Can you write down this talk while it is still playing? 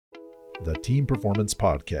the Team Performance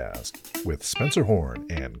Podcast with Spencer Horn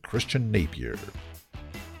and Christian Napier.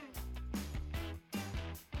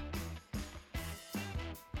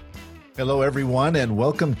 Hello, everyone, and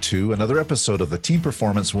welcome to another episode of the Team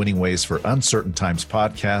Performance Winning Ways for Uncertain Times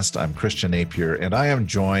podcast. I'm Christian Napier, and I am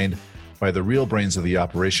joined by the real brains of the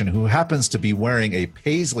operation, who happens to be wearing a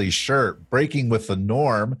Paisley shirt, breaking with the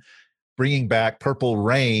norm, bringing back Purple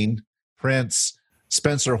Rain, Prince,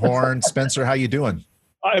 Spencer Horn. Spencer, how you doing?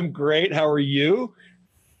 I'm great. How are you?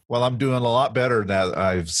 Well, I'm doing a lot better now.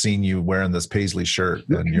 I've seen you wearing this Paisley shirt,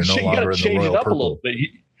 and you're no longer in the royal purple. A little bit.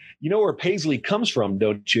 You know where Paisley comes from,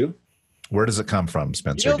 don't you? Where does it come from,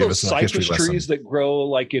 Spencer? You know those cypress trees that grow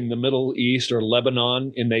like in the Middle East or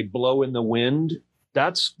Lebanon, and they blow in the wind?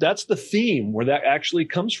 That's the theme where that actually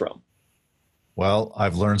comes from. Well,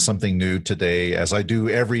 I've learned something new today, as I do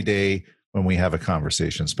every day when we have a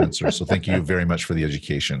conversation, Spencer. So thank you very much for the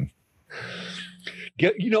education.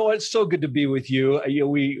 You know, it's so good to be with you.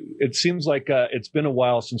 It seems like it's been a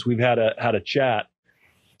while since we've had a chat,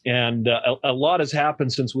 and a lot has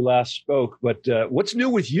happened since we last spoke. But what's new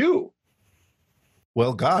with you?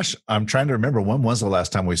 Well, gosh, I'm trying to remember, when was the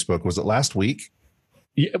last time we spoke? Was it last week?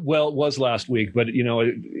 Yeah, well, it was last week, but you know,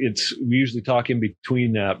 we usually talk in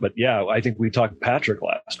between that. But yeah, I think we talked Patrick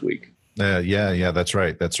last week. Yeah, that's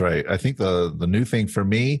right. I think the new thing for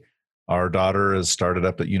me, our daughter has started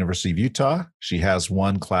up at University of Utah. She has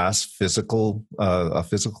one class, a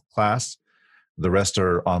physical class. The rest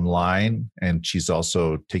are online, and she's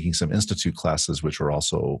also taking some institute classes, which are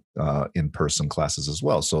also in-person classes as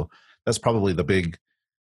well. So that's probably the big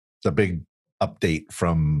update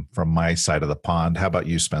from my side of the pond. How about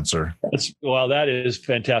you, Spencer? Well, that is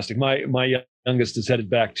fantastic. My youngest is headed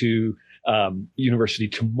back to university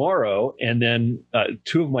tomorrow, and then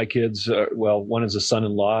two of my kids, one is a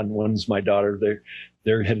son-in-law and one's my daughter.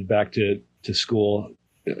 They're headed back to school.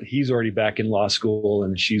 He's already back in law school,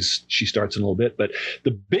 and she starts in a little bit. But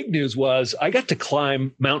the big news was I got to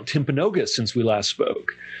climb Mount Timpanogos since we last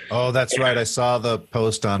spoke. Oh, that's right. I saw the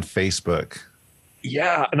post on Facebook.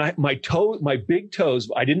 Yeah, and my big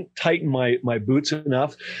toes, I didn't tighten my boots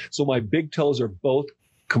enough, so my big toes are both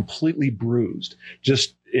completely bruised.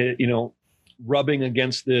 Just rubbing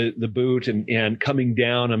against the boot and coming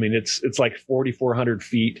down. I mean, it's like 4,400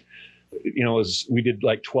 feet. You know, we did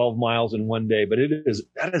like 12 miles in one day, but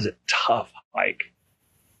that is a tough hike.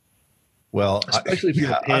 Well, especially if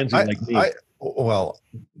you're a pansy like me. Well,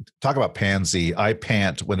 talk about pansy. I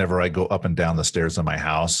pant whenever I go up and down the stairs in my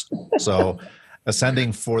house. So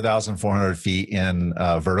ascending 4,400 feet in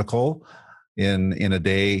vertical in a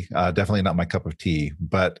day, definitely not my cup of tea.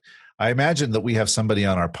 But I imagine that we have somebody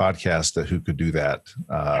on our podcast who could do that.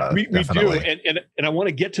 We do, and I want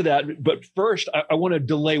to get to that. But first, I want to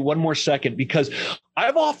delay one more second, because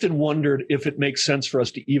I've often wondered if it makes sense for us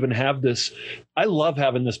to even have this. I love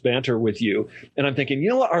having this banter with you, and I'm thinking, you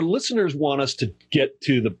know what, our listeners want us to get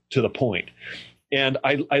to the point. And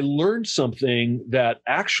I learned something that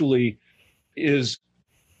actually is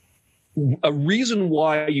a reason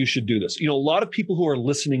why you should do this. You know, a lot of people who are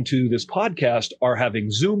listening to this podcast are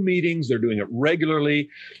having Zoom meetings. They're doing it regularly.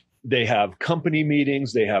 They have company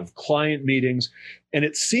meetings. They have client meetings. And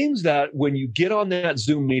it seems that when you get on that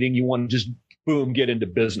Zoom meeting, you want to just, boom, get into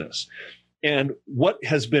business. And what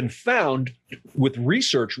has been found with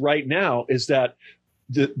research right now is that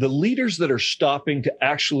the leaders that are stopping to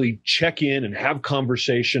actually check in and have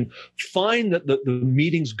conversation find that the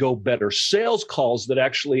meetings go better. Sales calls that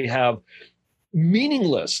actually have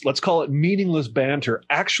meaningless, let's call it meaningless banter,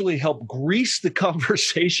 actually help grease the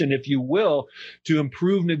conversation, if you will, to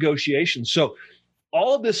improve negotiations. So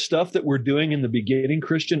all of this stuff that we're doing in the beginning,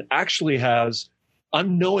 Christian, actually has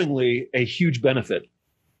unknowingly a huge benefit.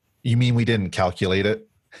 You mean we didn't calculate it?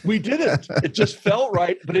 We didn't. It just felt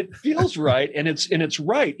right, but it feels right, and it's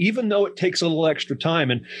right, even though it takes a little extra time.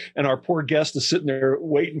 And our poor guest is sitting there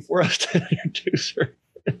waiting for us to introduce her.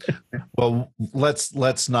 Well,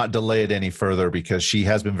 let's not delay it any further, because she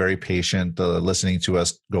has been very patient, listening to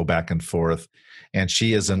us go back and forth, and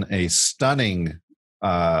she is in a stunning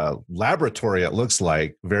laboratory. It looks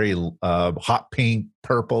like very hot pink,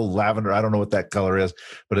 purple, lavender. I don't know what that color is,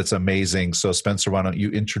 but it's amazing. So, Spencer, why don't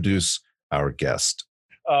you introduce our guest?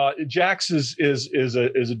 Jax is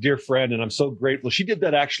a dear friend, and I'm so grateful. She did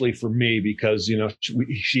that actually for me, because you know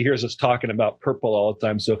she hears us talking about purple all the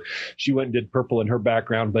time, so she went and did purple in her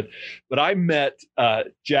background. But I met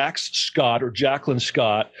Jax Scott, or Jacqueline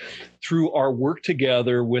Scott, through our work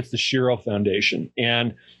together with the Shiro Foundation.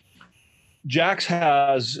 And Jax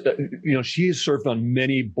has, she has served on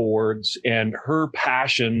many boards, and her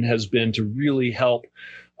passion has been to really help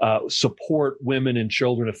support women and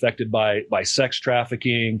children affected by sex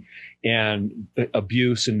trafficking and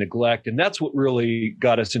abuse and neglect. And that's what really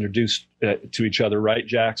got us introduced to each other, right,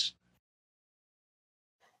 Jax?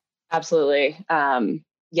 Absolutely.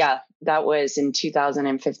 Yeah, that was in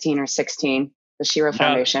 2015 or 16, the Shira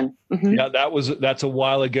Foundation. Mm-hmm. Yeah, that's a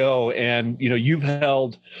while ago. And, you've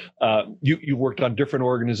held, you worked on different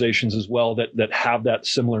organizations as well that have that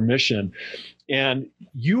similar mission. And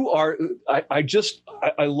you are,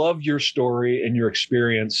 I love your story and your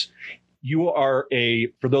experience. You are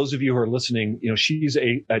for those of you who are listening, she's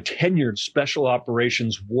a tenured special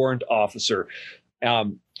operations warrant officer.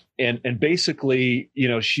 And basically,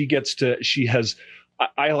 she has,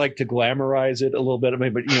 I like to glamorize it a little bit,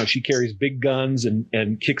 but she carries big guns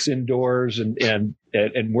and kicks indoors and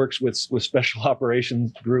works with special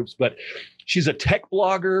operations groups. But she's a tech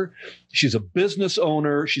blogger. She's a business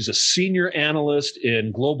owner. She's a senior analyst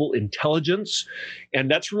in global intelligence. And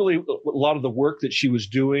that's really a lot of the work that she was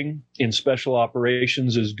doing in special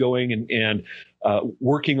operations, is going and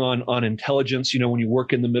working on intelligence. When you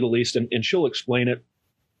work in the Middle East, and she'll explain it,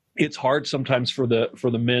 it's hard sometimes for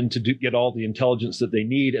the men to get all the intelligence that they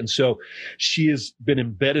need. And so she has been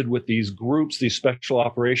embedded with these groups, these special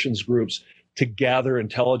operations groups, to gather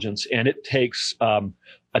intelligence. And it takes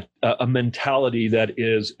a mentality that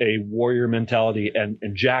is a warrior mentality. And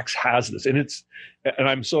Jax has this. And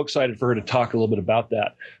I'm so excited for her to talk a little bit about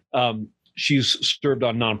that. She's served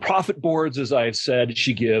on nonprofit boards, as I've said.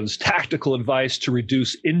 She gives tactical advice to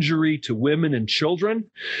reduce injury to women and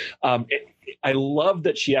children. I love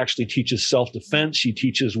that she actually teaches self-defense. She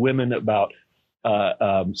teaches women about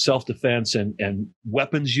self-defense and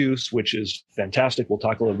weapons use, which is fantastic. We'll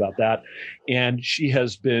talk a little about that. And she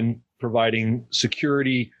has been providing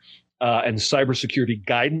security and cybersecurity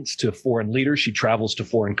guidance to foreign leaders. She travels to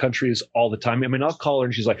foreign countries all the time. I mean, I'll call her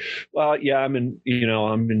and she's like, well, yeah, I'm in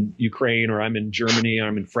Ukraine, or I'm in Germany, or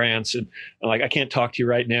I'm in France. And I'm like, I can't talk to you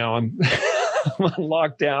right now. I'm on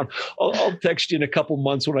lockdown. I'll text you in a couple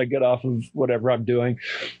months when I get off of whatever I'm doing.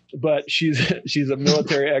 But she's a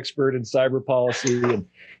military expert in cyber policy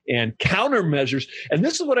and countermeasures. And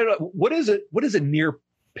this is what is a near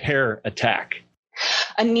peer attack?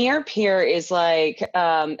 A near peer is like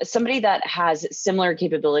somebody that has similar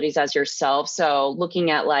capabilities as yourself. So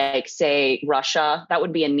looking at, like, say, Russia, that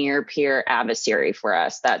would be a near peer adversary for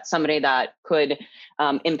us. That's somebody that could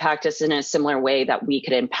impact us in a similar way that we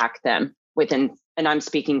could impact them within. And I'm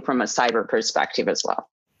speaking from a cyber perspective as well.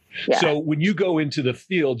 Yeah. So when you go into the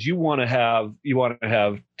field, you want to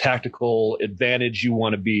have tactical advantage. You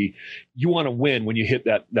want to win when you hit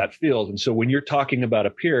that field. And so when you're talking about a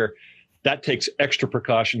peer, that takes extra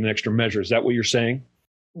precaution and extra measures. Is that what you're saying?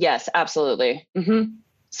 Yes, absolutely. Mm-hmm.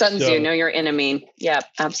 Sun Tzu, know your enemy. Yeah,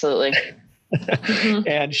 absolutely. Mm-hmm.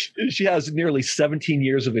 And she has nearly 17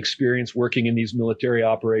 years of experience working in these military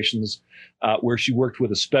operations, where she worked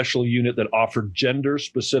with a special unit that offered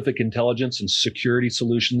gender-specific intelligence and security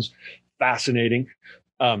solutions. Fascinating.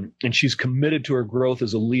 And she's committed to her growth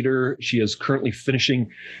as a leader. She is currently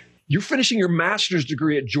finishing your master's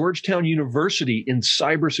degree at Georgetown University in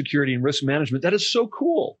cybersecurity and risk management. That is so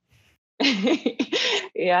cool.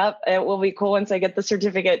 Yeah, it will be cool once I get the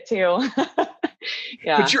certificate too.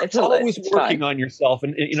 Yeah, but you're always working on yourself,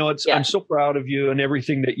 and I'm so proud of you and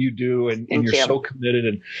everything that you do, and you're so committed.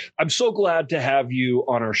 And I'm so glad to have you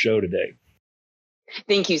on our show today.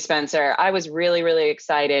 Thank you, Spencer. I was really, really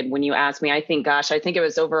excited when you asked me. I think it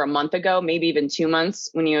was over a month ago, maybe even 2 months,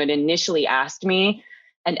 when you had initially asked me.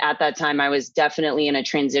 And at that time, I was definitely in a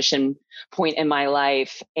transition point in my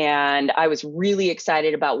life. And I was really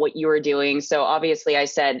excited about what you were doing. So obviously I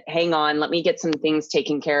said, hang on, let me get some things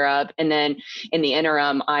taken care of. And then in the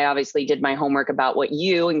interim, I obviously did my homework about what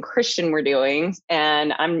you and Christian were doing.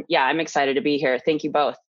 And I'm excited to be here. Thank you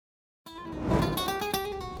both.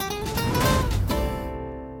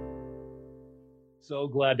 So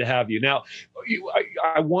glad to have you. Now,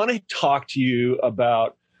 I want to talk to you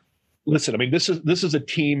about, listen, I mean, this is a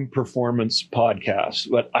team performance podcast,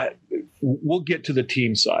 but we'll get to the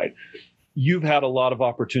team side. You've had a lot of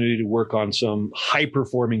opportunity to work on some high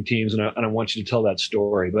performing teams, and I want you to tell that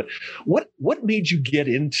story. But what made you get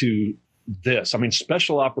into this? I mean,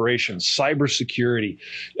 special operations, cybersecurity,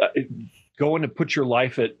 going to put your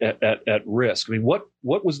life at risk. I mean, what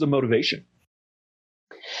was the motivation?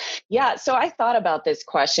 Yeah, so I thought about this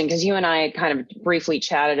question because you and I kind of briefly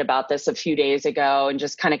chatted about this a few days ago and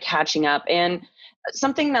just kind of catching up. And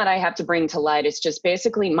something that I have to bring to light is just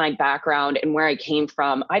basically my background and where I came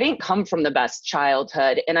from. I didn't come from the best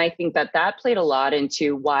childhood. And I think that played a lot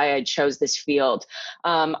into why I chose this field.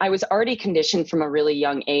 I was already conditioned from a really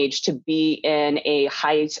young age to be in a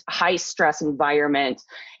high stress environment.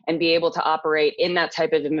 and be able to operate in that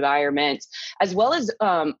type of environment, as well as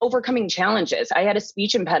overcoming challenges. I had a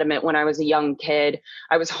speech impediment when I was a young kid.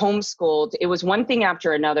 I was homeschooled. It was one thing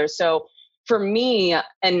after another. So for me,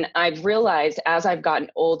 and I've realized as I've gotten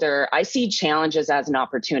older, I see challenges as an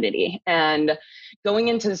opportunity. And going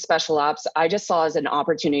into the special ops, I just saw as an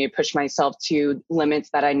opportunity to push myself to limits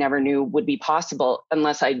that I never knew would be possible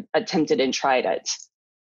unless I attempted and tried it.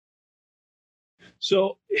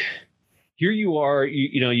 So here you are,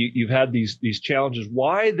 you've had these challenges.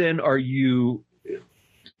 Why then are you?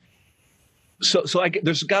 So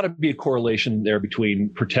there's got to be a correlation there between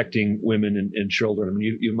protecting women and children. I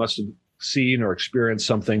mean, you must have seen or experienced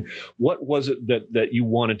something. What was it that you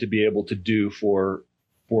wanted to be able to do for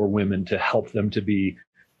women to help them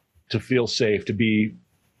to feel safe, to be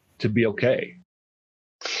okay?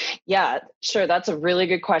 Yeah, sure. That's a really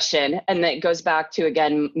good question. And that goes back to,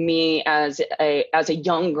 again, me as a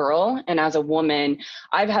young girl and as a woman,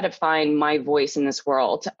 I've had to find my voice in this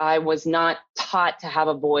world. I was not taught to have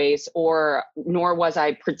a voice, nor was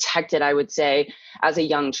I protected, I would say, as a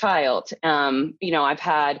young child. I've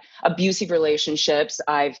had abusive relationships.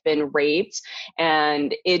 I've been raped,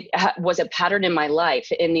 and it was a pattern in my life.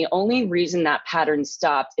 And the only reason that pattern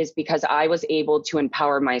stopped is because I was able to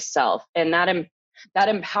empower myself. And that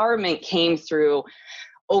empowerment came through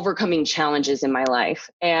overcoming challenges in my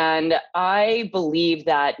life. And I believe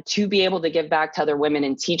that to be able to give back to other women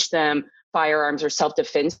and teach them firearms or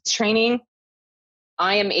self-defense training,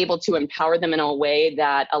 I am able to empower them in a way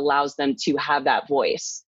that allows them to have that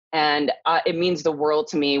voice. And it means the world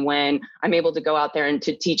to me when I'm able to go out there and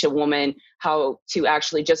to teach a woman how to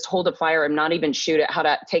actually just hold a firearm, not even shoot it, how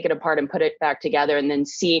to take it apart and put it back together, and then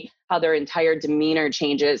see how their entire demeanor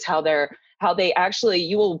changes, how they actually,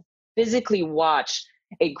 you will physically watch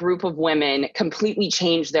a group of women completely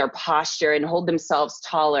change their posture and hold themselves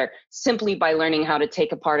taller simply by learning how to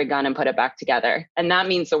take apart a gun and put it back together. And that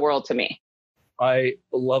means the world to me. I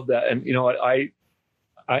love that. And you know what,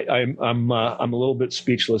 I'm a little bit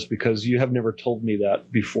speechless because you have never told me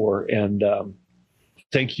that before. And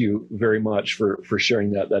thank you very much for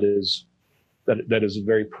sharing that. That is a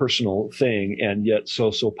very personal thing, and yet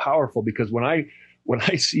so powerful, because when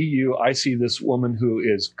I see you, I see this woman who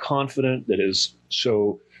is confident, that is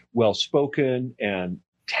so well-spoken and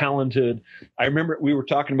talented. I remember we were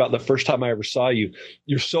talking about the first time I ever saw you.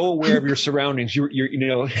 You're so aware of your surroundings. You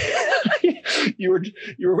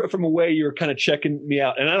were from away. You were kind of checking me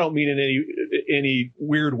out, and I don't mean in any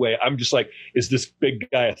weird way. I'm just like, is this big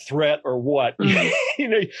guy a threat or what?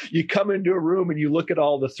 You come into a room and you look at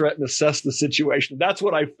all the threat and assess the situation. That's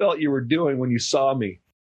what I felt you were doing when you saw me.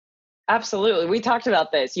 Absolutely. We talked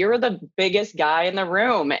about this. You were the biggest guy in the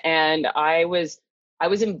room. And I was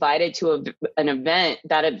invited to an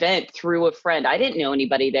event through a friend. I didn't know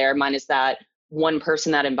anybody there, minus that one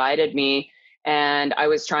person that invited me. And I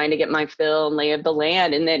was trying to get my fill and lay of the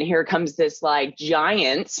land. And then here comes this like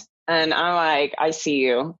giant. And I'm like, I see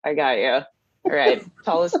you. I got you. All right.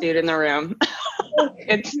 Tallest dude in the room.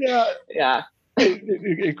 Yeah.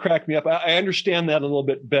 It cracked me up. I understand that a little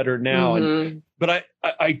bit better now. Mm-hmm. But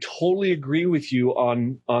I totally agree with you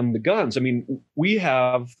on the guns. I mean, we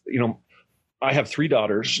have, I have 3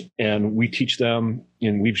 daughters, and we teach them,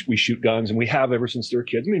 and we shoot guns, and we have ever since they're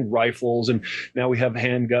kids. I mean, rifles, and now we have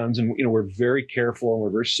handguns, and we're very careful and we're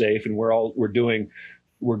very safe, and we're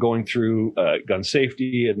going through gun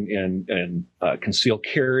safety and concealed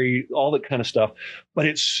carry, all that kind of stuff. But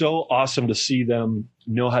it's so awesome to see them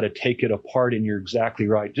know how to take it apart. And you're exactly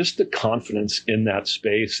right. Just the confidence in that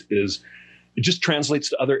space it just translates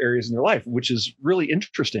to other areas in their life, which is really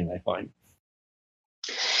interesting, I find.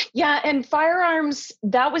 Yeah. And firearms,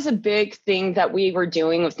 that was a big thing that we were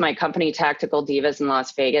doing with my company, Tactical Divas in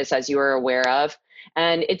Las Vegas, as you were aware of.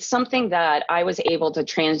 And it's something that I was able to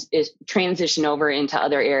transition over into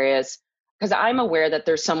other areas, because I'm aware that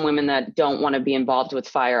there's some women that don't want to be involved with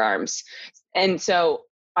firearms. And so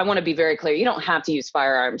I want to be very clear. You don't have to use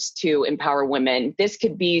firearms to empower women. This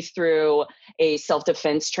could be through a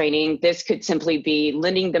self-defense training. This could simply be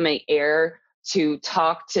lending them an ear to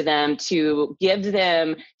talk to them, to give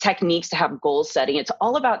them techniques to have goal setting. It's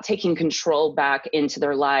all about taking control back into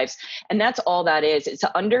their lives. And that's all that is. It's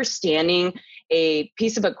understanding a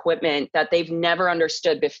piece of equipment that they've never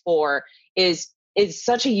understood before is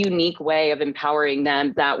such a unique way of empowering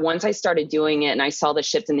them, that once I started doing it and I saw the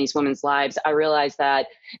shift in these women's lives, I realized that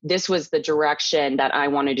this was the direction that I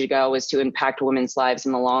wanted to go, was to impact women's lives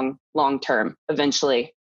in the long term,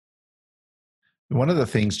 eventually. One of the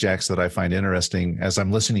things, Jax, that I find interesting as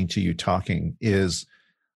I'm listening to you talking is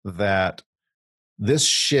that this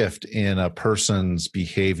shift in a person's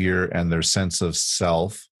behavior and their sense of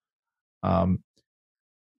self,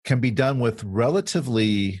 can be done with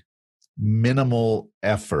relatively minimal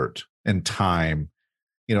effort and time.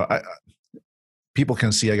 People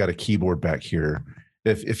can see I got a keyboard back here.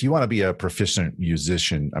 If you want to be a proficient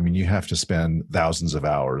musician, I mean, you have to spend thousands of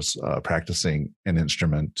hours practicing an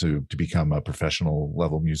instrument to become a professional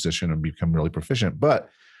level musician and become really proficient. But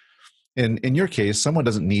in your case, someone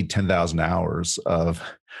doesn't need 10,000 hours of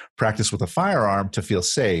practice with a firearm to feel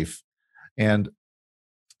safe. And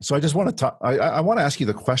so I just want to talk. I want to ask you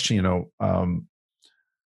the question.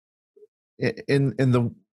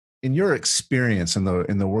 In your experience in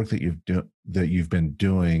the work that you've been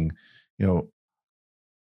doing,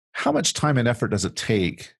 how much time and effort does it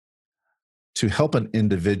take to help an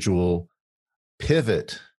individual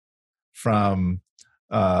pivot from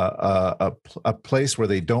a place where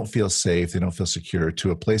they don't feel safe, they don't feel secure,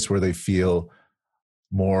 to a place where they feel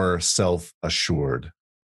more self-assured?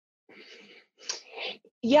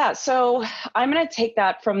 Yeah, so I'm going to take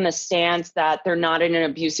that from the stance that they're not in an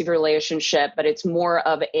abusive relationship, but it's more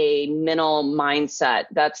of a mental mindset.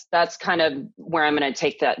 That's kind of where I'm going to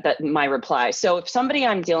take that my reply. So if somebody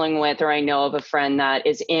I'm dealing with, or I know of a friend that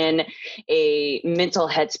is in a mental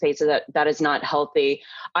headspace that is not healthy,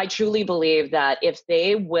 I truly believe that if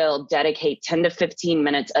they will dedicate 10 to 15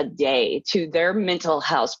 minutes a day to their mental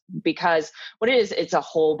health, because what it is, it's a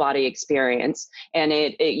whole body experience, and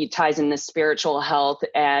it ties in the spiritual health,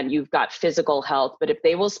 and you've got physical health. But if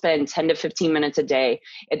they will spend 10 to 15 minutes a day,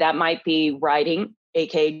 that might be writing,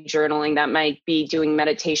 aka journaling, that might be doing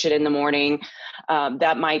meditation in the morning,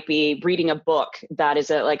 that might be reading a book that is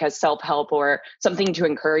like a self-help or something to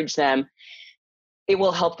encourage them, it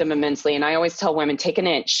will help them immensely. And I always tell women, take an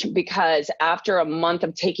inch, because after a month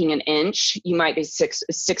of taking an inch, you might be six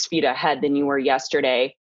feet ahead than you were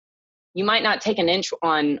yesterday. You might not take an inch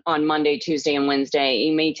on Monday, Tuesday, and Wednesday.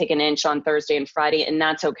 You may take an inch on Thursday and Friday, and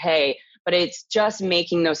that's okay. But it's just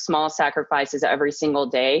making those small sacrifices every single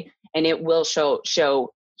day, and it will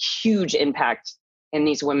show huge impact in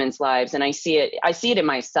these women's lives. And I see it in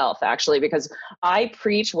myself, actually, because I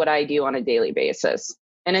preach what I do on a daily basis.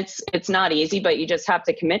 And it's not easy, but you just have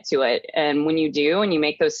to commit to it. And when you do, and you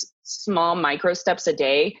make those small micro steps a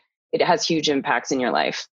day, it has huge impacts in your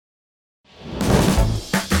life.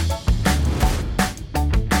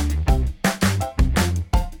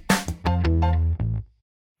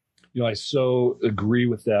 I so agree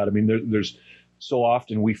with that. I mean, there's so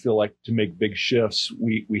often we feel like to make big shifts,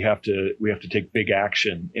 we have to take big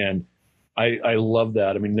action, and I love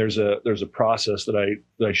that. I mean, there's a process that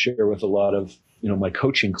I share with a lot of my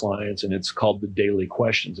coaching clients, and it's called the daily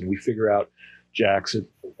questions, and we figure out, Jax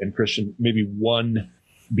and Christian, maybe one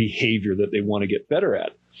behavior that they want to get better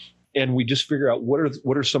at, and we just figure out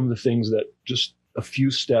what are some of the things that just a few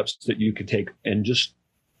steps that you could take, and just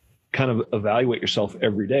kind of evaluate yourself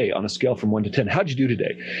every day on a scale from 1 to 10. How'd you do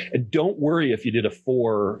today? And don't worry if you did a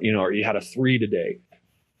 4, or you had a 3 today,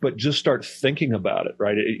 but just start thinking about it,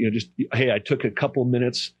 right? Hey, I took a couple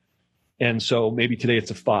minutes, and so maybe today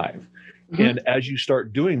it's a 5. Mm-hmm. And as you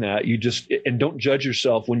start doing that, and don't judge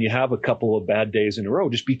yourself when you have a couple of bad days in a row.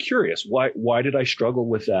 Just be curious. Why did I struggle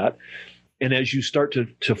with that? And as you start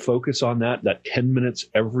to focus on that 10 minutes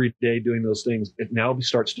every day doing those things, it now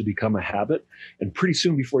starts to become a habit. And pretty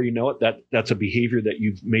soon, before you know it, that's a behavior that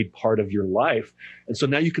you've made part of your life. And so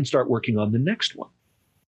now you can start working on the next one.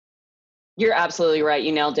 You're absolutely right.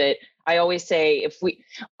 You nailed it. I always say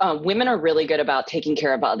women are really good about taking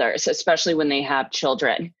care of others, especially when they have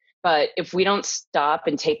children. But if we don't stop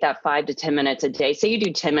and take that 5 to 10 minutes a day, say you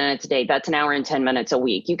do 10 minutes a day, that's an hour and 10 minutes a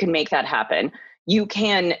week. You can make that happen. You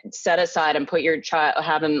can set aside and put your child,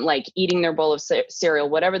 have them like eating their bowl of cereal,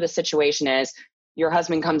 whatever the situation is. Your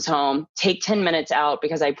husband comes home, take 10 minutes out,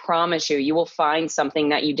 because I promise you will find something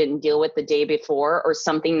that you didn't deal with the day before, or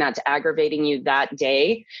something that's aggravating you that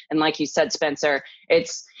day. And like you said, Spencer,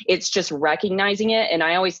 it's just recognizing it. And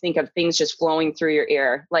I always think of things just flowing through your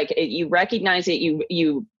ear. Like you recognize it,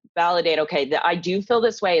 you validate, okay, that I do feel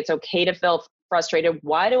this way. It's okay to feel frustrated.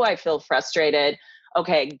 Why do I feel frustrated?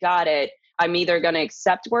 Okay, got it. I'm either going to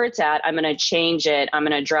accept where it's at, I'm going to change it, I'm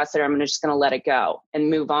going to address it, or I'm just going to let it go and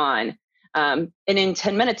move on. And in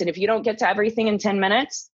 10 minutes, and if you don't get to everything in 10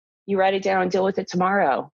 minutes, you write it down and deal with it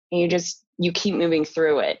tomorrow. And you keep moving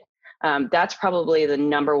through it. That's probably the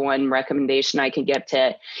number one recommendation I can give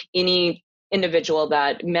to any individual,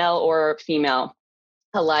 that male or female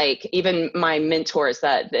alike. Even my mentors,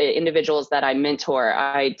 the individuals that I mentor,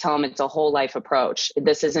 I tell them it's a whole life approach.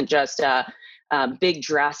 This isn't just a big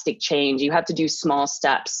drastic change. You have to do small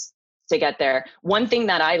steps to get there. One thing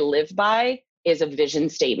that I live by is a vision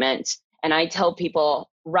statement. And I tell people,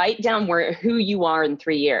 write down who you are in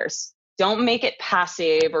 3 years. Don't make it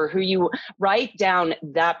passive, or who you write down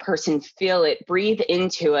that person, feel it, breathe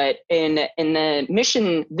into it. And the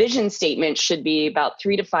mission vision statement should be about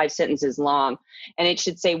 3 to 5 sentences long. And it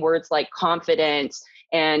should say words like confident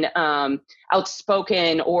and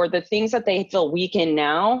outspoken, or the things that they feel weak in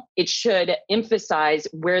now. It should emphasize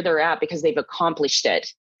where they're at because they've accomplished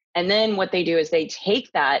it. And then what they do is they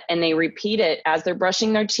take that and they repeat it as they're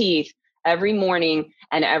brushing their teeth every morning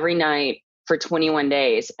and every night for 21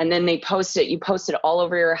 days. And then they post it. You post it all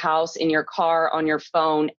over your house, in your car, on your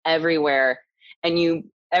phone, everywhere. And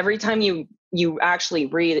every time you actually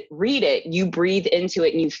read it, you breathe into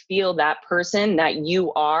it and you feel that person that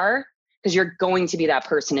you are, because you're going to be that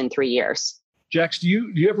person in 3 years. Jax, do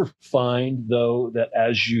you ever find, though, that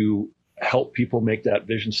as you help people make that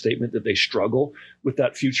vision statement, that they struggle with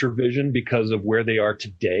that future vision because of where they are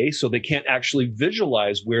today? So they can't actually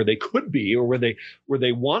visualize where they could be or where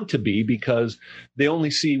they want to be because they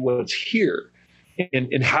only see what's here.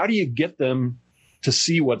 And how do you get them to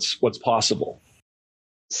see what's possible?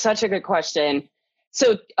 Such a good question.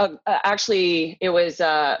 So actually, it was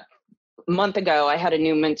a month ago, I had a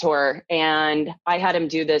new mentor, and I had him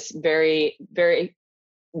do this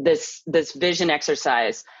this vision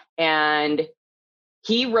exercise. And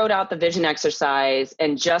he wrote out the vision exercise.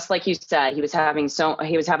 And just like you said, he was having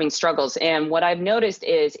struggles. And what I've noticed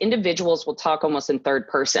is individuals will talk almost in third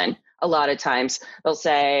person. A lot of times they'll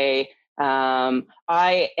say,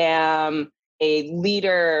 I am a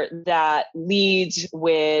leader that leads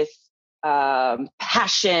with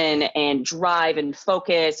passion and drive and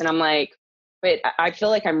focus. And I'm like, but I feel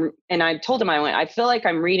like and I told him, I feel like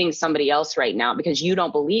I'm reading somebody else right now because you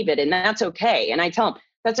don't believe it. And that's okay. And I tell him,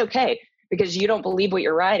 that's okay, because you don't believe what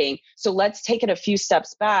you're writing. So let's take it a few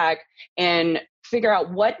steps back and figure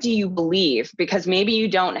out, what do you believe? Because maybe you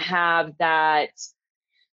don't have that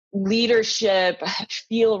leadership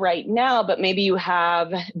feel right now, but maybe you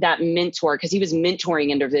have that mentor, because he was mentoring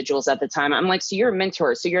individuals at the time. I'm like, so you're a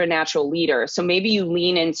mentor, so you're a natural leader. So maybe you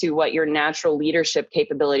lean into what your natural leadership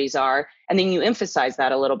capabilities are, and then you emphasize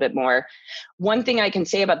that a little bit more. One thing I can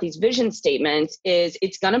say about these vision statements is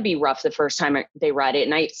it's going to be rough the first time they write it,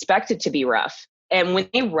 and I expect it to be rough. And when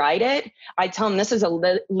they write it, I tell them this is a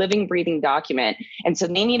living, breathing document. And so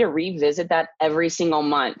they need to revisit that every single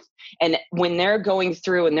month. And when they're going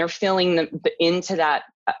through and they're filling into that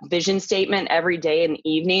vision statement every day in the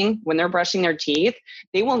evening, when they're brushing their teeth,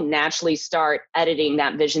 they will naturally start editing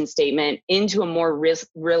that vision statement into a more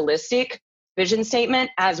realistic vision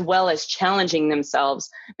statement, as well as challenging themselves.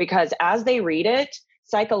 Because as they read it,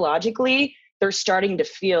 psychologically, they're starting to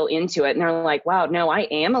feel into it. And they're like, wow, no, I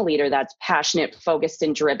am a leader that's passionate, focused,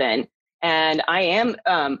 and driven. And I am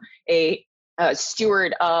a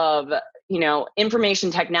steward of, information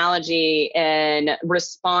technology and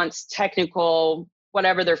response technical,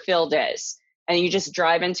 whatever their field is. And you just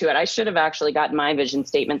drive into it. I should have actually gotten my vision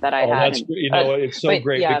statement that I had. That's, it's so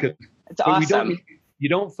great, yeah, because it's awesome. You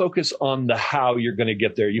don't focus on the how you're going to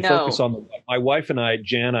get there. You focus on my wife and I,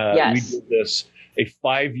 Jana, we did this, a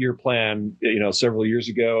 5-year plan, several years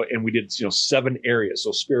ago. And we did, 7 areas.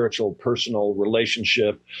 So spiritual, personal,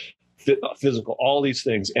 relationship, physical, all these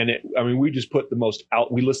things. And we just put the most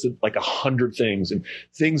out. We listed like 100 things and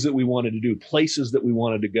things that we wanted to do, places that we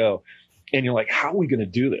wanted to go. And you're like, how are we going to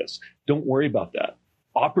do this? Don't worry about that.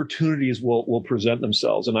 Opportunities will present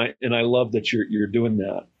themselves. And I love that you're doing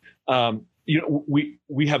that.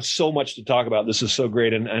 We have so much to talk about. This is so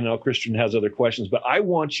great. And I know Christian has other questions, but I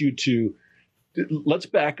want you to, let's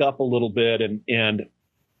back up a little bit and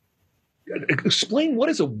explain, what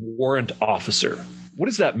is a warrant officer? What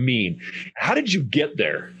does that mean? How did you get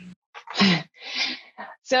there?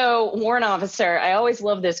 So, warrant officer, I always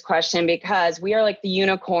love this question because we are like the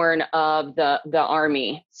unicorn of the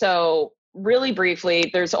Army. So really briefly,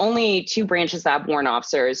 there's only 2 branches that have warrant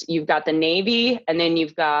officers. You've got the Navy, and then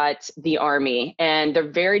you've got the Army, and they're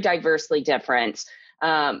very diversely different.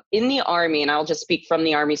 In the Army, and I'll just speak from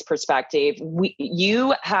the Army's perspective,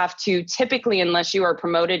 you have to typically, unless you are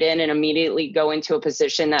promoted in and immediately go into a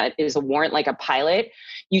position that is a warrant, like a pilot,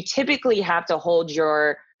 you typically have to hold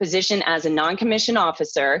your position as a non-commissioned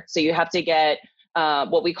officer. So you have to get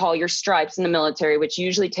what we call your stripes in the military, which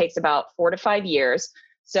usually takes about 4 to 5 years.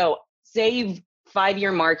 So say you've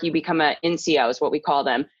 5-year mark, you become an NCO is what we call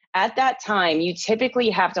them. At that time, you typically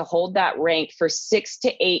have to hold that rank for 6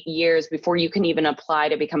 to 8 years before you can even apply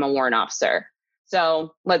to become a warrant officer.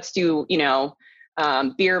 So let's do,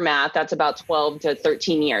 beer math. That's about 12 to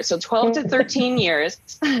 13 years. So 12 to 13 years,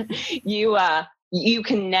 you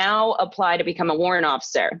can now apply to become a warrant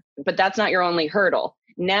officer, but that's not your only hurdle.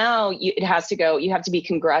 Now it has to go, you have to be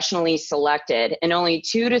congressionally selected, and only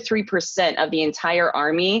 2 to 3% of the entire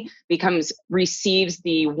Army receives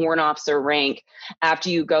the warrant officer rank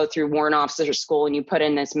after you go through warrant officer school and you put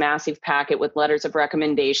in this massive packet with letters of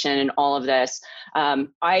recommendation and all of this.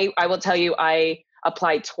 I will tell you, I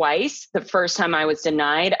applied twice. The first time I was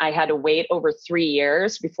denied, I had to wait over 3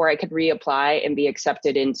 years before I could reapply and be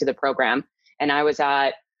accepted into the program. And I was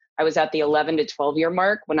at the 11 to 12 year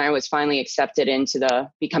mark when I was finally accepted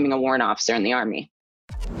into becoming a warrant officer in the Army.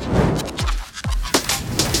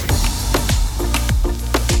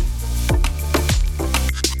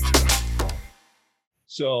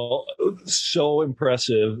 So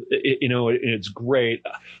impressive. It's great.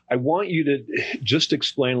 I want you to just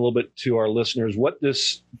explain a little bit to our listeners what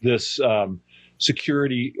this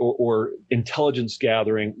security or intelligence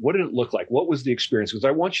gathering, what did it look like? What was the experience? Because I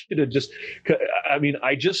want you to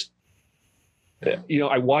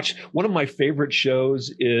I watch, one of my favorite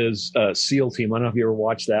shows is SEAL Team. I don't know if you ever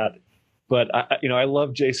watched that, but I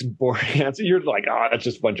love Jason Voorhees. You're like, oh, that's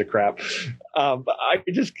just a bunch of crap. But I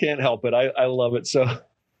just can't help it. I love it. So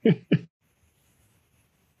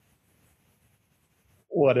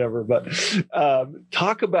whatever, but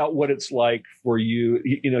talk about what it's like for you.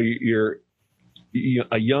 You're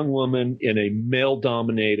a young woman in a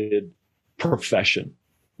male-dominated profession.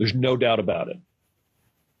 There's no doubt about it.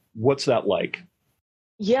 What's that like?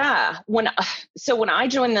 Yeah. When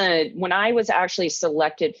I was actually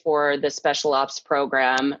selected for the special ops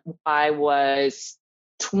program, I was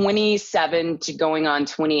 27 to going on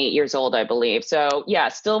 28 years old, I believe. So yeah,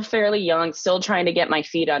 still fairly young, still trying to get my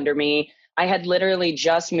feet under me. I had literally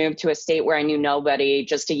just moved to a state where I knew nobody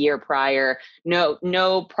just a year prior,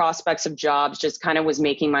 no prospects of jobs, just kind of was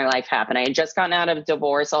making my life happen. I had just gotten out of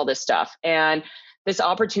divorce, all this stuff. And this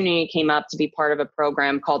opportunity came up to be part of a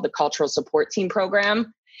program called the Cultural Support Team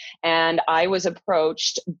Program. And I was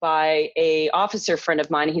approached by a officer friend of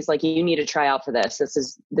mine. He's like, you need to try out for this.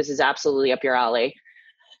 This is absolutely up your alley.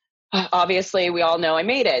 Obviously, we all know I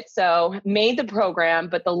made it. So made the program,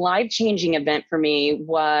 but the life-changing event for me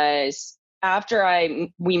was after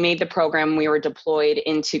we made the program, we were deployed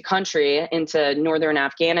into northern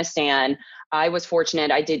Afghanistan. I was fortunate.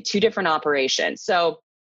 I did 2 different operations. So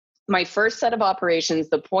my first set of operations,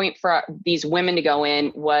 the point for these women to go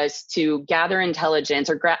in was to gather intelligence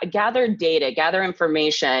or gather data, gather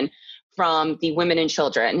information from the women and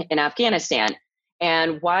children in Afghanistan.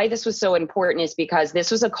 And why this was so important is because this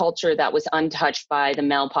was a culture that was untouched by the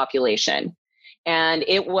male population. And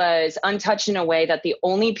it was untouched in a way that the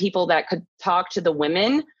only people that could talk to the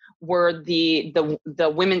women were the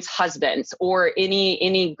women's husbands or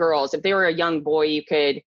any girls. If they were a young boy, you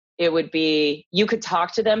could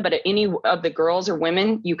talk to them, but any of the girls or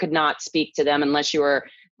women, you could not speak to them unless you were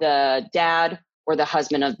the dad or the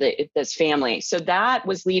husband of this family. So that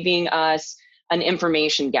was leaving us an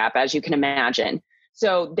information gap, as you can imagine.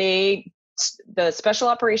 So the Special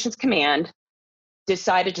Operations Command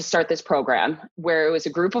decided to start this program where it was a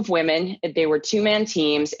group of women. They were 2-man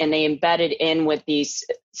teams, and they embedded in with these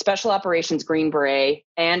Special Operations Green Beret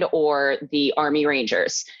and or the Army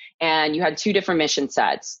Rangers. And you had 2 different mission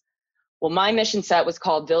sets. Well, my mission set was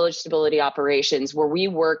called Village Stability Operations, where we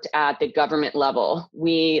worked at the government level.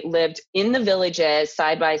 We lived in the villages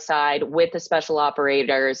side by side with the special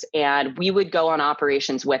operators, and we would go on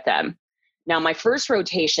operations with them. Now, my first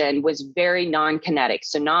rotation was very non-kinetic,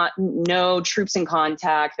 so no troops in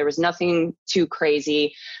contact. There was nothing too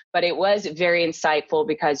crazy, but it was very insightful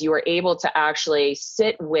because you were able to actually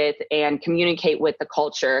sit with and communicate with the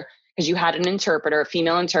culture because you had an interpreter, a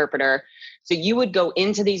female interpreter. So you would go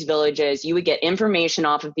into these villages, you would get information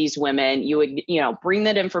off of these women, you would, bring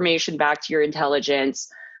that information back to your intelligence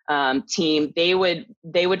team. They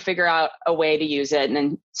would figure out a way to use it, and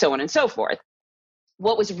then so on and so forth.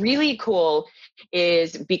 What was really cool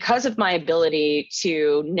is because of my ability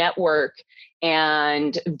to network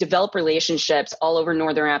and develop relationships all over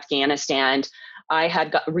northern Afghanistan, I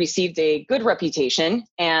had received a good reputation,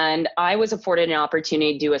 and I was afforded an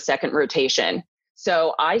opportunity to do a second rotation.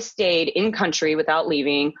 So I stayed in country without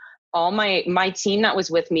leaving. All my team that was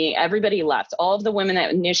with me, everybody left. All of the women that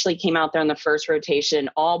initially came out there on the first rotation,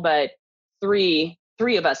 all but three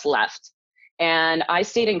of us left. And I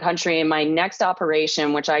stayed in country. In my next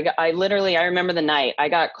operation, which I remember the night, I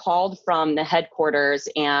got called from the headquarters,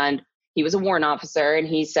 and he was a warrant officer, and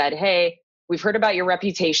he said, "Hey, we've heard about your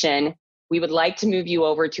reputation. We would like to move you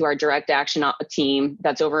over to our direct action team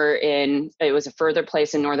that's over it was a further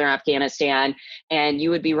place in northern Afghanistan, and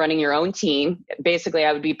you would be running your own team. Basically,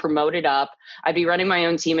 I would be promoted up. I'd be running my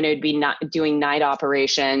own team, and it would be not doing night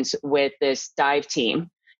operations with this dive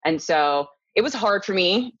team." And so it was hard for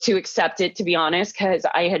me to accept it, to be honest, because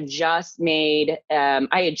I had just made,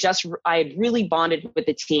 I had really bonded with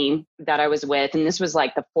the team that I was with. And this was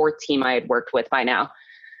like the fourth team I had worked with by now.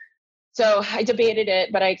 So I debated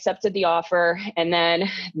it, but I accepted the offer. And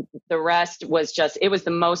then the rest was just, it was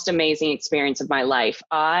the most amazing experience of my life.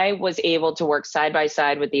 I was able to work side by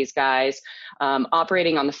side with these guys,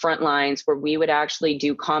 operating on the front lines where we would actually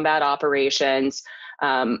do combat operations.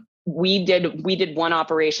 We did one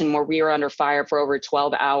operation where we were under fire for over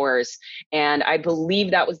 12 hours. And I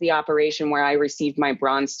believe that was the operation where I received my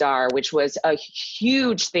Bronze Star, which was a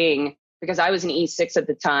huge thing because I was an E6 at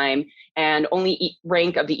the time, and only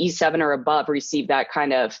rank of the E7 or above received that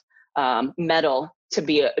kind of medal to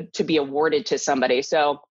be awarded to somebody.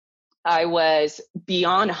 So I was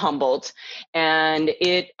beyond humbled, and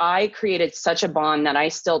I created such a bond that I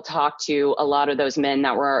still talk to a lot of those men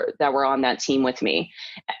that were on that team with me.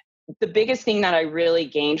 The biggest thing that I really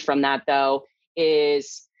gained from that, though,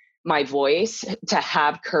 is my voice, to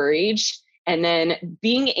have courage, and then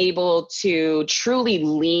being able to truly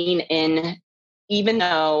lean in, even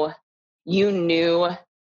though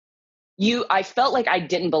I felt like I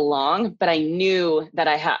didn't belong, but I knew that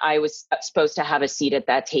I was supposed to have a seat at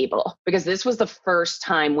that table, because this was the first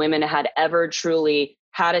time women had ever truly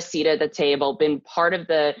had a seat at the table, been part of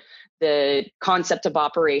the concept of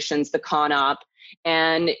operations, the con op,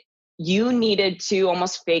 and you needed to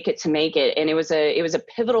almost fake it to make it. And it was a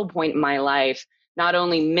pivotal point in my life, not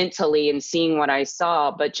only mentally and seeing what I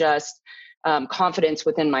saw, but just confidence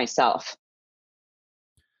within myself.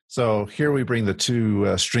 So here we bring the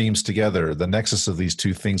two streams together, the nexus of these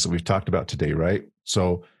two things that we've talked about today, right?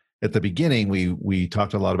 So at the beginning, we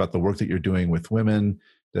talked a lot about the work that you're doing with women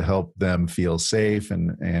to help them feel safe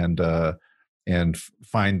and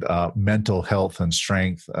find mental health and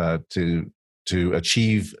strength to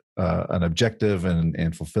achieve an objective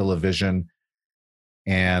and fulfill a vision.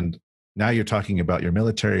 And now you're talking about your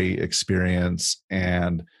military experience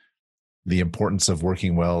and the importance of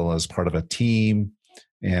working well as part of a team,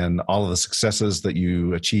 and all of the successes that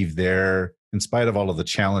you achieved there, in spite of all of the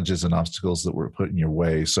challenges and obstacles that were put in your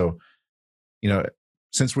way. So,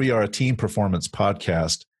 since we are a team performance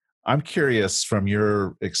podcast, I'm curious from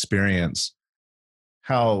your experience,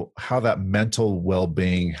 how that mental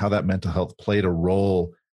well-being, how that mental health played a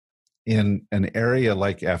role in an area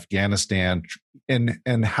like Afghanistan,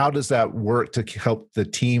 and how does that work to help the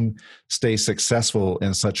team stay successful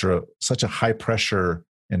in such a high pressure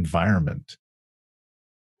environment?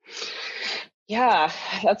 Yeah,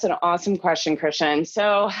 that's an awesome question, Christian.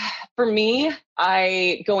 So for me,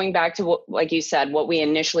 going back to what, like you said, what we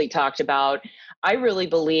initially talked about, I really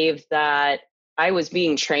believe that I was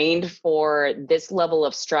being trained for this level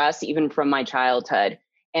of stress, even from my childhood.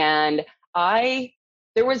 And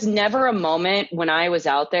there was never a moment when I was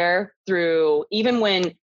out there so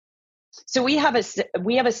we have a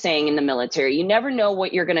saying in the military: you never know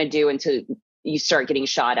what you're going to do until you start getting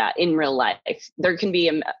shot at in real life. There can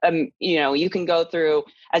be, you can go through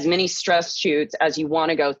as many stress shoots as you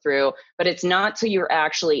want to go through, but it's not till you're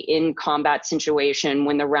actually in combat situation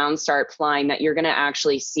when the rounds start flying that you're going to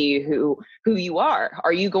actually see who you are.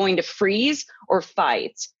 Are you going to freeze or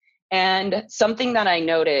fight? And something that I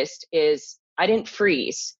noticed is I didn't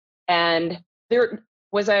freeze. And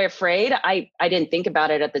was I afraid? I didn't think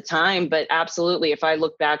about it at the time, but absolutely, if I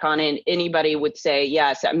look back on it, anybody would say,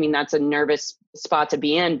 yes, I mean, that's a nervous spot to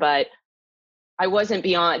be in, but I wasn't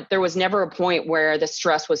beyond. There was never a point where the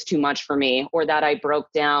stress was too much for me or that I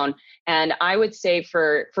broke down. And I would say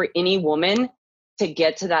for any woman to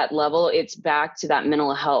get to that level, it's back to that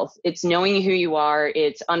mental health. It's knowing who you are.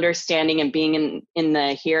 It's understanding and being in the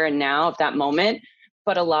here and now of that moment.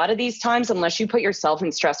 But a lot of these times, unless you put yourself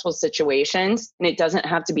in stressful situations, and it doesn't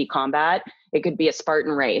have to be combat, it could be a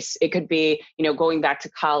Spartan race. It could be, going back to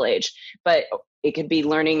college, but it could be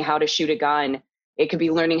learning how to shoot a gun. It could be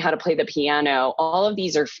learning how to play the piano. All of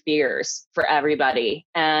these are fears for everybody.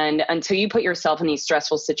 And until you put yourself in these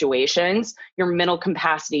stressful situations, your mental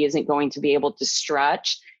capacity isn't going to be able to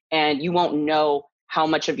stretch, and you won't know how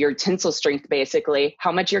much of your tensile strength, basically,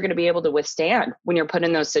 how much you're going to be able to withstand when you're put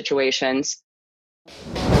in those situations.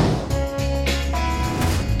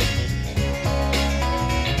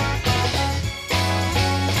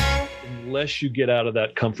 Unless you get out of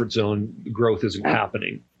that comfort zone, growth isn't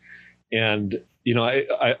happening. And,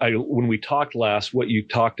 I when we talked last, what you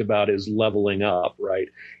talked about is leveling up, right?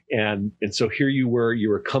 And so here you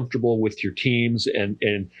were comfortable with your teams, and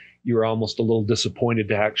you were almost a little disappointed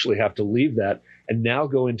to actually have to leave that and now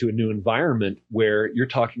go into a new environment where you're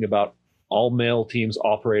talking about all male teams,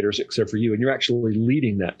 operators, except for you, and you're actually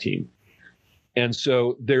leading that team. And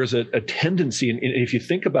so there's a tendency, and if you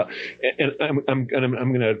think about, and I'm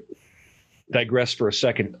going to digress for a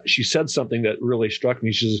second. She said something that really struck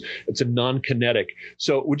me. She says it's a non-kinetic.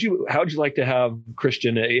 So how would you like to have,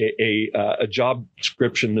 Christian, a job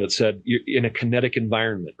description that said you're in a kinetic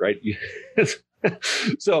environment, right?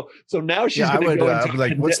 So now she's going to go into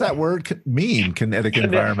like, what's that word mean? Kinetic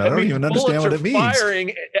environment. I don't even understand what it means.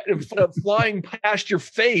 Firing, flying past your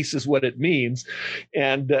face is what it means,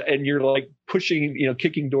 and you're like pushing,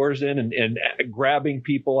 kicking doors in and grabbing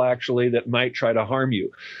people actually that might try to harm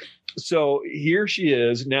you. So here she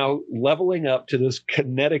is now leveling up to this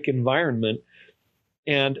kinetic environment.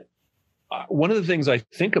 And one of the things I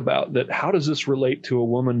think about that, how does this relate to a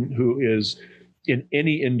woman who is in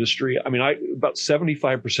any industry? I mean, about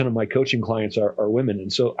 75% of my coaching clients are women.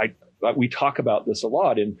 And so we talk about this a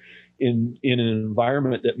lot in an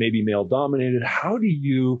environment that may be male dominated. How do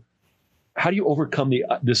you overcome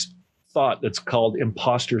this thought that's called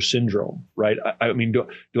imposter syndrome, right? I mean,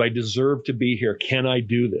 do I deserve to be here? Can I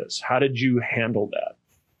do this? How did you handle that?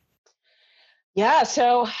 Yeah,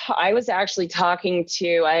 so I was actually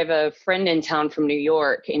I have a friend in town from New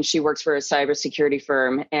York, and she works for a cybersecurity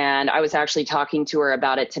firm. And I was actually talking to her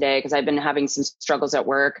about it today because I've been having some struggles at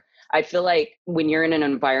work. I feel like when you're in an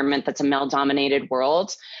environment that's a male-dominated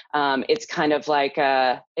world, it's kind of like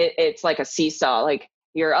it's like a seesaw. Like,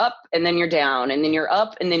 you're up and then you're down, and then you're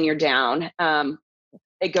up and then you're down.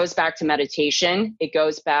 It goes back to meditation. It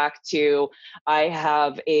goes back to, I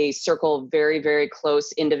have a circle of very, very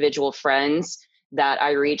close individual friends that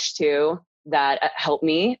I reach to that help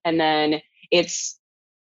me. And then it's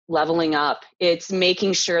leveling up. It's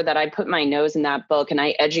making sure that I put my nose in that book and I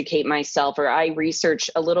educate myself, or I research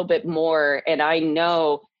a little bit more. And I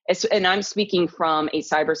know, and I'm speaking from a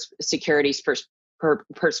cybersecurity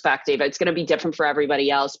perspective. It's going to be different for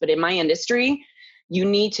everybody else. But in my industry, you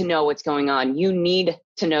need to know what's going on. You need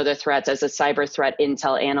to know the threats as a cyber threat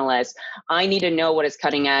intel analyst. I need to know what is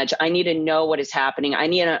cutting edge. I need to know what is happening. I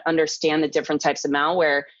need to understand the different types of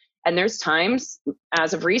malware. And there's times,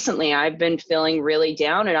 as of recently, I've been feeling really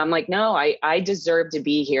down, and I'm like, no, I deserve to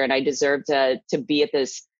be here, and I deserve to be at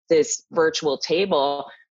this virtual table.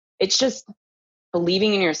 It's just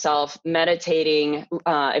believing in yourself, meditating.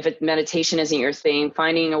 If meditation isn't your thing,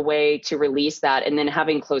 finding a way to release that, and then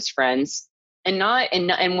having close friends. And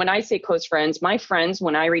when I say close friends, my friends,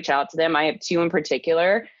 when I reach out to them, I have two in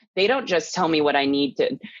particular. They don't just tell me what I need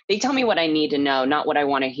to. They tell me what I need to know, not what I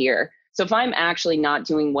want to hear. So if I'm actually not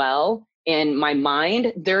doing well in my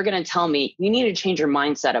mind, they're going to tell me, you need to change your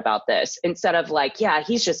mindset about this, instead of like, yeah,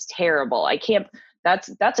 he's just terrible. I can't. That's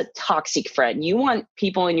a toxic friend. You want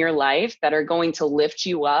people in your life that are going to lift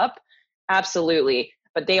you up. Absolutely.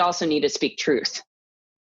 But they also need to speak truth.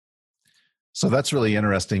 So that's really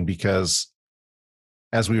interesting, because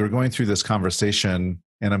as we were going through this conversation,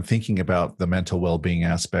 and I'm thinking about the mental well-being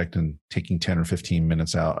aspect and taking 10 or 15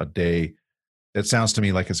 minutes out a day, it sounds to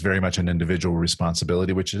me like it's very much an individual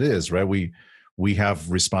responsibility, which it is, right? We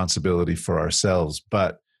have responsibility for ourselves,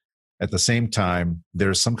 but at the same time,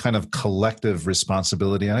 there's some kind of collective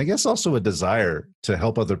responsibility, and I guess also a desire to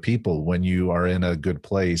help other people when you are in a good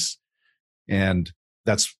place. And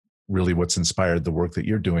that's really what's inspired the work that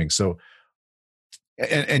you're doing. So,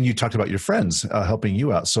 and you talked about your friends helping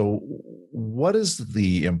you out. So what is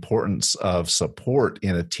the importance of support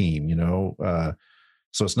in a team?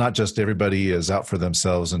 So it's not just everybody is out for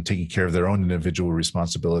themselves and taking care of their own individual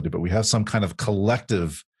responsibility, but we have some kind of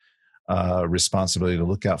collective responsibility to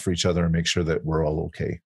look out for each other and make sure that we're all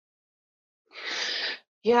okay.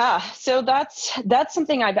 Yeah, so that's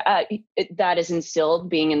something that is instilled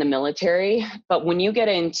being in the military. But when you get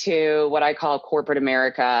into what I call corporate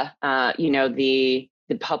America,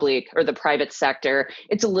 the public or the private sector,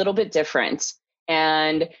 it's a little bit different.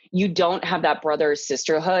 And you don't have that brother or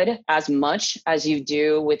sisterhood as much as you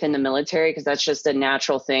do within the military, because that's just a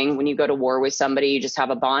natural thing. When you go to war with somebody, you just have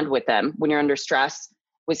a bond with them. When you're under stress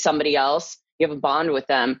with somebody else, you have a bond with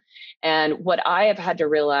them. And what I have had to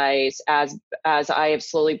realize as I have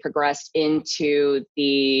slowly progressed into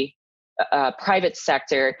the private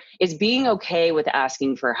sector is being okay with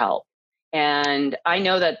asking for help. And I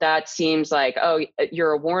know that seems like, oh,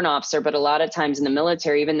 you're a warrant officer, but a lot of times in the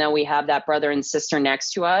military, even though we have that brother and sister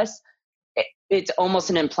next to us, it's almost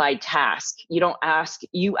an implied task. You don't ask,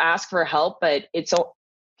 you ask for help, but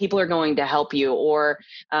people are going to help you, or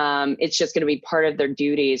it's just going to be part of their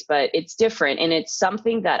duties. But it's different, and it's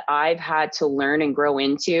something that I've had to learn and grow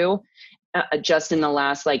into just in the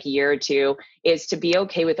last year or two, is to be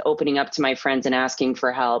okay with opening up to my friends and asking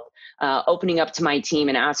for help, opening up to my team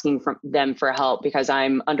and asking them for help, because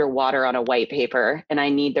I'm underwater on a white paper and I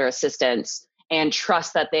need their assistance, and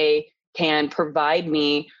trust that they can provide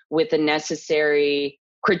me with the necessary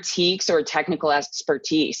critiques or technical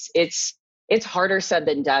expertise. It's harder said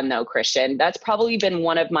than done though, Christian. That's probably been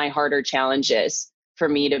one of my harder challenges for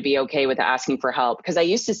me to be okay with asking for help, because I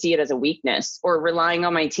used to see it as a weakness, or relying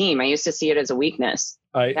on my team. I used to see it as a weakness.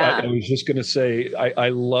 I was just going to say, I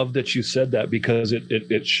love that you said that, because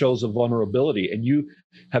it shows a vulnerability, and you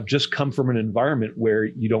have just come from an environment where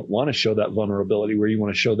you don't want to show that vulnerability, where you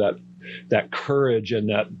want to show that courage and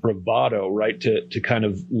that bravado, right? To kind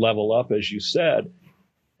of level up, as you said.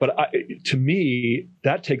 But to me,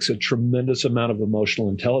 that takes a tremendous amount of emotional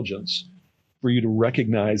intelligence for you to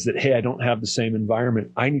recognize that, hey, I don't have the same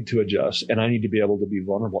environment. I need to adjust, and I need to be able to be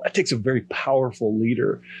vulnerable. It takes a very powerful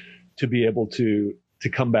leader to be able to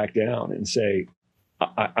come back down and say,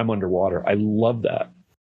 I'm underwater. I love that.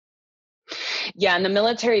 Yeah. In the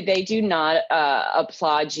military, they do not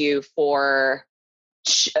applaud you for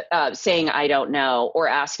saying, I don't know, or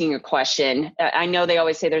asking a question. I know they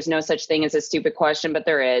always say there's no such thing as a stupid question, but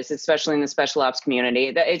there is, especially in the special ops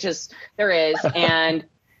community. There is. And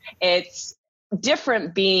it's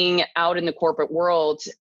different being out in the corporate world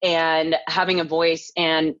and having a voice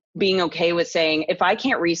and being okay with saying, if I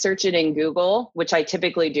can't research it in Google, which I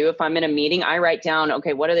typically do, if I'm in a meeting, I write down,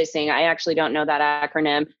 okay, what are they saying? I actually don't know that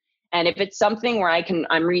acronym. And if it's something where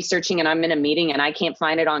I'm researching and I'm in a meeting and I can't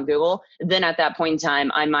find it on Google, then at that point in time,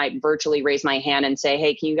 I might virtually raise my hand and say,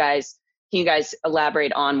 hey, can you guys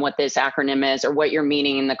elaborate on what this acronym is, or what you're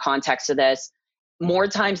meaning in the context of this? More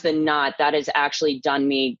times than not, that has actually done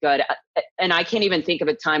me good. And I can't even think of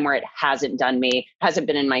a time where it hasn't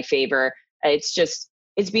been in my favor. It's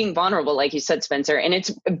being vulnerable, like you said, Spencer. And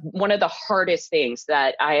it's one of the hardest things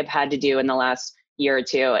that I have had to do in the last year or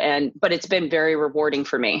two. But it's been very rewarding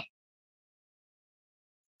for me.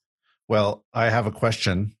 Well, I have a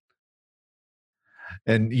question,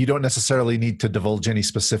 and you don't necessarily need to divulge any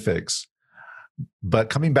specifics, but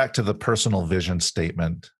coming back to the personal vision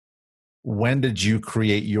statement, when did you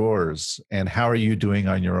create yours, and how are you doing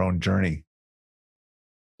on your own journey?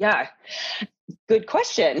 Yeah, good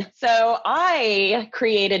question. So I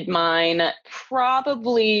created mine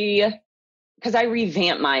probably because I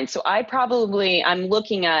revamped mine. So I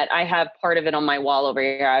have part of it on my wall over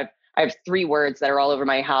here. I have 3 words that are all over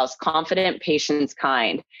my house: confident, patience,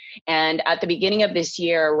 kind. And at the beginning of this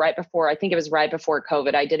year, right before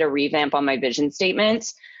COVID, I did a revamp on my vision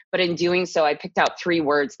statement. But in doing so, I picked out 3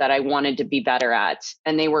 words that I wanted to be better at.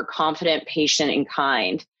 And they were confident, patient, and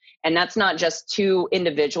kind. And that's not just to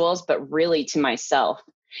individuals, but really to myself.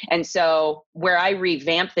 And so where I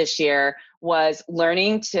revamped this year was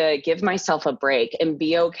learning to give myself a break and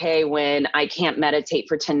be okay when I can't meditate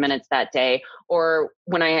for 10 minutes that day, or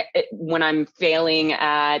when I'm failing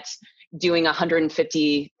at doing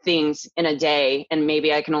 150 things in a day and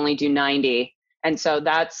maybe I can only do 90. And so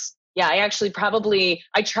I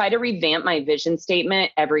try to revamp my vision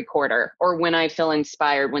statement every quarter, or when I feel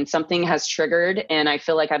inspired, when something has triggered and I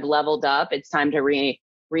feel like I've leveled up, it's time to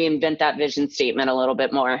reinvent that vision statement a little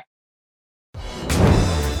bit more.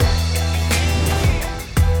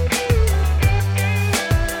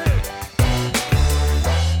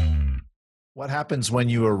 What happens when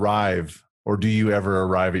you arrive, or do you ever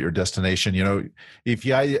arrive at your destination? You know, if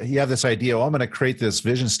you have this idea, I'm going to create this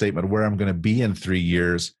vision statement where I'm going to be in 3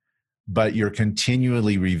 years, but you're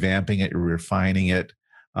continually revamping it, you're refining it,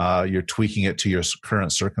 you're tweaking it to your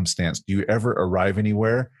current circumstance. Do you ever arrive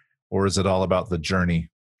anywhere, or is it all about the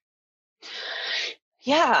journey?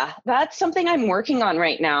 Yeah, that's something I'm working on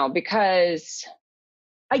right now, because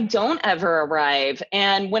I don't ever arrive.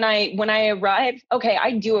 And when I arrive, okay,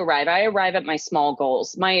 I do arrive. I arrive at my small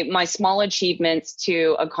goals, my small achievements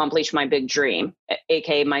to accomplish my big dream,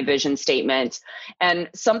 aka my vision statement. And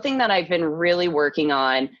something that I've been really working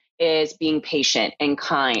on is being patient and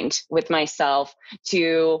kind with myself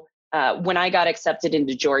to, when I got accepted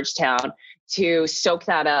into Georgetown, to soak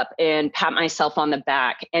that up and pat myself on the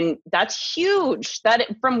back. And that's huge. That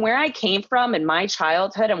from where I came from in my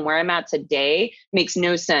childhood and where I'm at today makes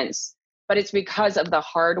no sense, but it's because of the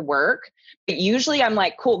hard work. But usually I'm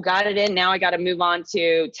like, cool, got it in. Now I got to move on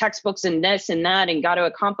to textbooks and this and that and got to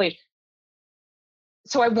accomplish.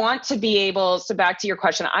 So I want to be able, so back to your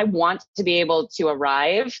question, I want to be able to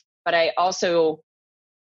arrive, but I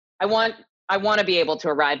want to be able to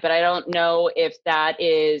arrive, but I don't know if that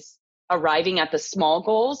is arriving at the small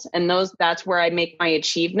goals, and that's where I make my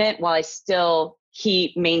achievement while I still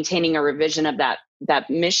keep maintaining a revision of that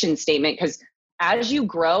mission statement. Because as you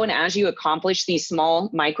grow and as you accomplish these small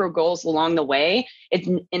micro goals along the way, it's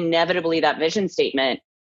inevitably that vision statement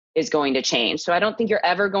is going to change. So I don't think you're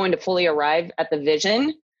ever going to fully arrive at the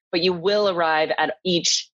vision, but you will arrive at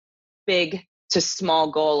each big to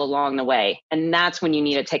small goal along the way. And that's when you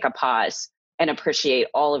need to take a pause and appreciate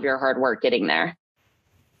all of your hard work getting there.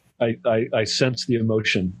 I sense the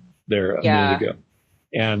emotion there a minute ago.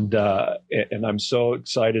 And I'm so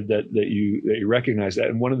excited that you recognize that.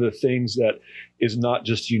 And one of the things that is not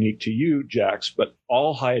just unique to you, Jax, but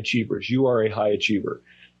all high achievers, you are a high achiever.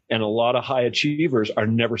 And a lot of high achievers are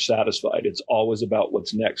never satisfied. It's always about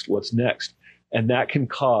what's next. And that can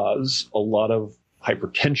cause a lot of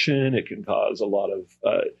hypertension. It can cause a lot of,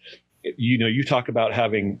 you talk about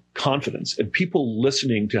having confidence, and people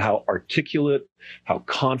listening to how articulate, how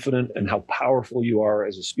confident, and how powerful you are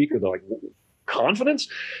as a speaker. They're like, confidence?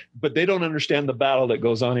 But they don't understand the battle that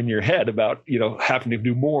goes on in your head about, having to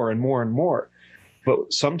do more and more and more.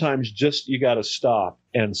 But sometimes you got to stop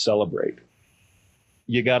and celebrate.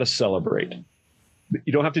 You got to celebrate.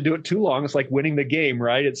 You don't have to do it too long. It's like winning the game,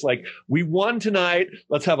 right? It's like, we won tonight.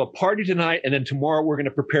 Let's have a party tonight. And then tomorrow we're going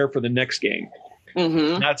to prepare for the next game.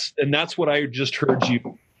 Mm-hmm. And that's what I just heard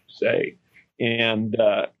you say. And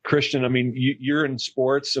Christian, I mean, you're in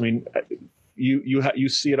sports. I mean, you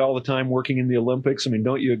see it all the time working in the Olympics. I mean,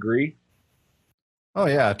 don't you agree? Oh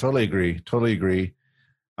yeah, I totally agree.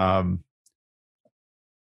 I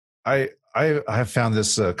have found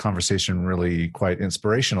this conversation really quite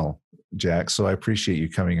inspirational, Jax. So I appreciate you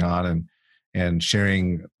coming on and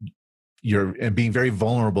sharing and being very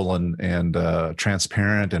vulnerable and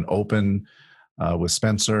transparent and open with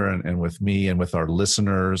Spencer and with me and with our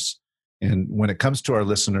listeners. And when it comes to our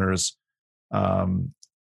listeners,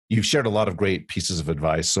 you've shared a lot of great pieces of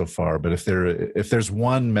advice so far. But if there's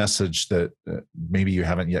one message that maybe you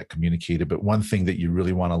haven't yet communicated, but one thing that you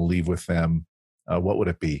really want to leave with them, what would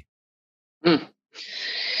it be?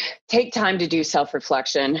 Take time to do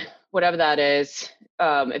self-reflection, whatever that is.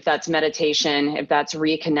 If that's meditation, if that's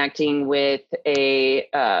reconnecting with a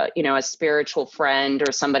spiritual friend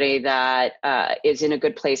or somebody that is in a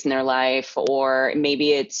good place in their life, or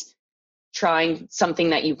maybe it's trying something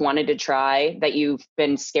that you've wanted to try that you've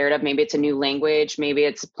been scared of. Maybe it's a new language, maybe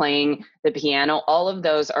it's playing the piano. All of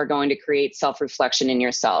those are going to create self-reflection in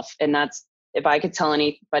yourself. And that's, if I could tell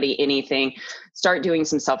anybody anything, start doing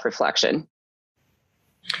some self-reflection.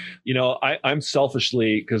 I'm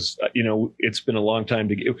selfishly, because, it's been a long time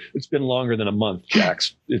it's been longer than a month,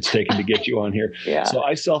 Jax, it's taken to get you on here. Yeah. So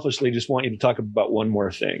I selfishly just want you to talk about one more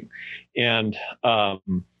thing. And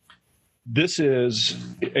this is,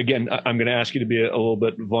 again, I'm going to ask you to be a little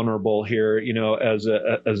bit vulnerable here. As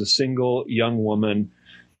a single young woman,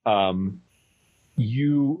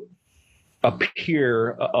 you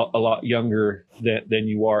appear a lot younger than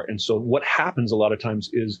you are. And so what happens a lot of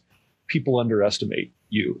times is people underestimate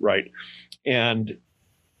you, right? And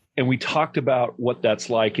we talked about what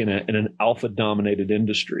that's like in an alpha-dominated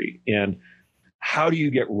industry, and how do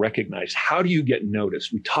you get recognized? How do you get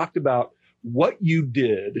noticed? We talked about what you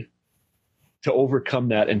did to overcome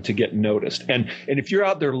that and to get noticed. And if you're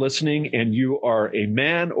out there listening and you are a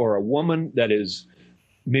man or a woman that is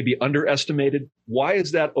maybe underestimated, why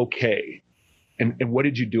is that okay? And what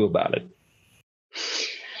did you do about it?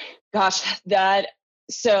 Gosh,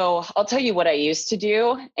 so I'll tell you what I used to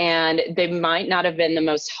do, and they might not have been the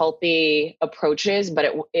most healthy approaches, but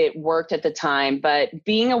it worked at the time. But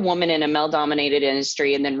being a woman in a male-dominated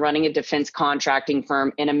industry and then running a defense contracting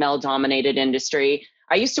firm in a male-dominated industry,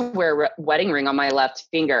 I used to wear a wedding ring on my left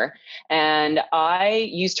finger. And I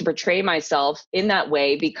used to portray myself in that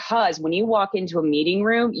way because when you walk into a meeting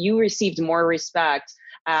room, you received more respect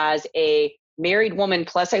as a married woman.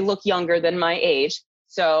 Plus, I look younger than my age.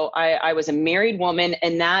 So I was a married woman,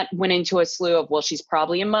 and that went into a slew of, well, she's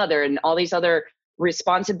probably a mother and all these other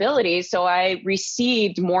responsibilities. So I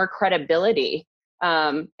received more credibility.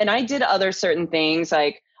 And I did other certain things,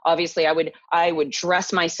 like obviously I would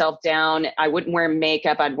dress myself down. I wouldn't wear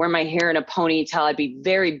makeup. I'd wear my hair in a ponytail. I'd be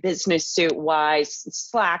very business suit wise,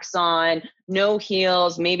 slacks on, no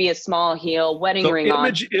heels, maybe a small heel, wedding ring on.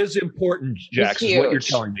 Image is important, Jax, is what you're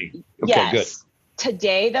telling me. Okay, yes. Good.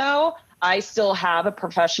 Today, though, I still have a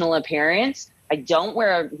professional appearance. I don't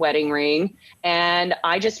wear a wedding ring. And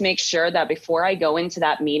I just make sure that before I go into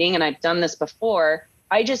that meeting, and I've done this before,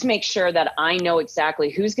 I just make sure that I know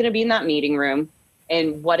exactly who's going to be in that meeting room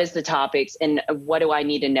and what is the topics and what do I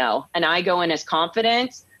need to know. And I go in as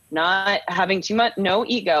confident, not having too much, no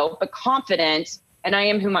ego, but confident. And I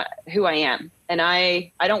am who I am. And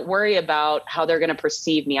I don't worry about how they're going to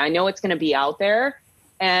perceive me. I know it's going to be out there.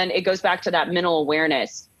 And it goes back to that mental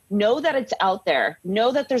awareness. Know that it's out there.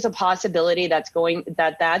 Know that there's a possibility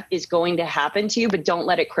that is going to happen to you, but don't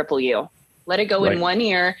let it cripple you. Let it go in one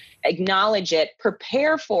ear, acknowledge it,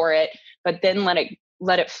 prepare for it, but then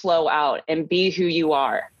let it flow out and be who you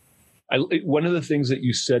are. One of the things that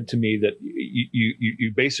you said to me that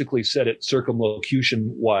you basically said it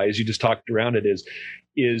circumlocution wise, you just talked around it,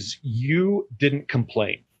 is you didn't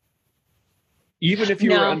complain. Even if you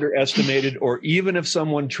were underestimated, or even if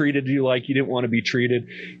someone treated you like you didn't want to be treated,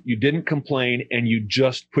 you didn't complain, and you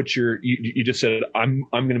just you just said, I'm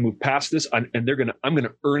going to move past this, and I'm going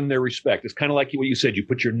to earn their respect. It's kind of like what you said. You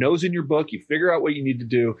put your nose in your book, you figure out what you need to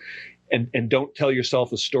do, and don't tell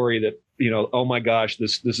yourself a story that, oh my gosh,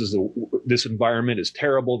 this environment is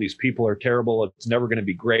terrible. These people are terrible. It's never going to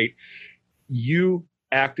be great. You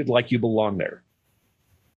acted like you belong there.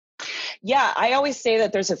 Yeah, I always say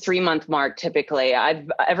that there's a 3-month mark typically.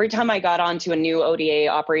 Every time I got onto a new ODA,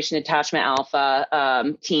 Operation Attachment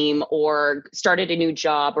Alpha team, or started a new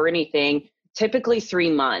job or anything, typically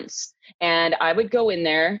 3 months. And I would go in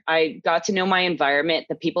there. I got to know my environment,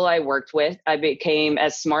 the people I worked with. I became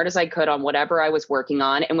as smart as I could on whatever I was working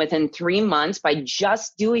on. And within 3 months, by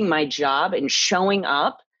just doing my job and showing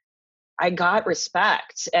up, I got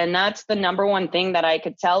respect. And that's the number one thing that I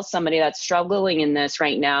could tell somebody that's struggling in this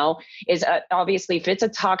right now is obviously, if it's a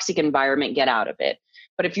toxic environment, get out of it.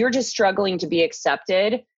 But if you're just struggling to be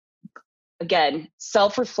accepted, again,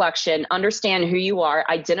 self-reflection, understand who you are,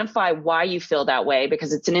 identify why you feel that way,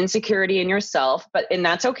 because it's an insecurity in yourself, and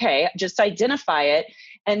that's okay. Just identify it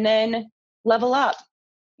and then level up,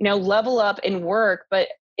 level up and work. But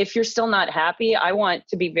if you're still not happy, I want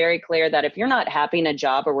to be very clear that if you're not happy in a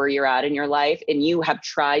job or where you're at in your life, and you have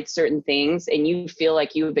tried certain things and you feel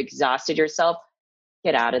like you've exhausted yourself,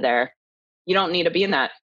 get out of there. You don't need to be in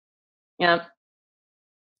that. Yeah.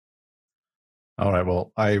 All right.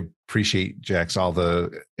 Well, I appreciate, Jax, all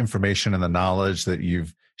the information and the knowledge that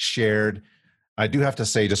you've shared. I do have to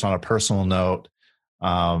say, just on a personal note,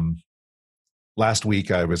 last week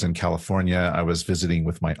I was in California. I was visiting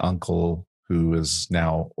with my uncle, who is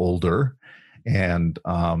now older and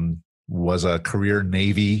was a career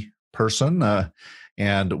Navy person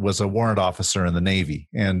and was a warrant officer in the Navy.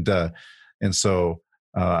 And so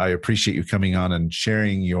I appreciate you coming on and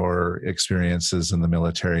sharing your experiences in the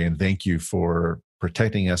military. And thank you for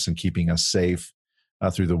protecting us and keeping us safe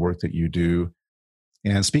through the work that you do.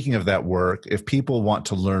 And speaking of that work, if people want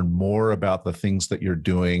to learn more about the things that you're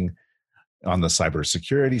doing on the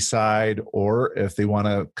cybersecurity side, or if they want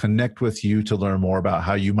to connect with you to learn more about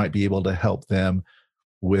how you might be able to help them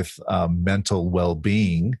with mental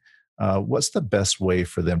well-being, what's the best way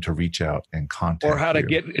for them to reach out and contact you? Or how to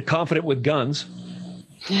get confident with guns.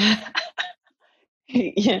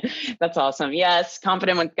 Yeah, that's awesome. Yes,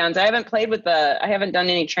 confident with guns. I haven't done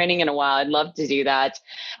any training in a while. I'd love to do that.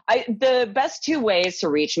 The best 2 ways to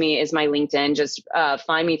reach me is my LinkedIn. Just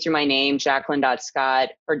find me through my name,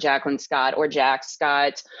 Jacqueline.Scott, or Jacqueline Scott, or Jack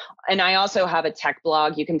Scott. And I also have a tech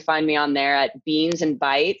blog. You can find me on there at Beans and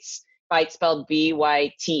Bytes, Bytes spelled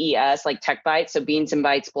BYTES, like Tech Bytes. So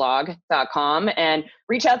beansandbytesblog.com, and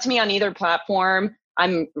reach out to me on either platform.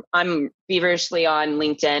 I'm feverishly on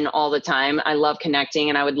LinkedIn all the time. I love connecting,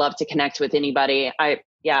 and I would love to connect with anybody.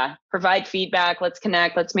 Provide feedback. Let's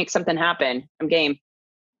connect. Let's make something happen. I'm game.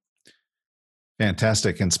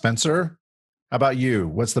 Fantastic. And Spencer, how about you?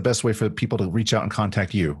 What's the best way for people to reach out and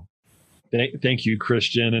contact you? Thank you,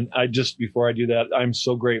 Christian. And before I do that, I'm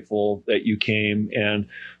so grateful that you came, and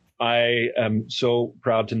I am so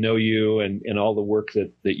proud to know you and all the work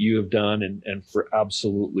that you have done, and for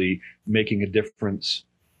absolutely making a difference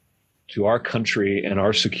to our country and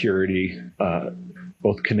our security,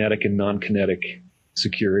 both kinetic and non-kinetic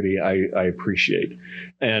security. I appreciate.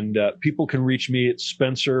 And people can reach me at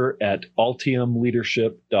Spencer at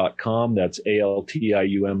altiumleadership.com. That's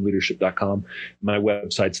ALTIUM leadership.com. My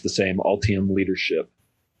website's the same,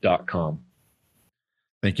 altiumleadership.com.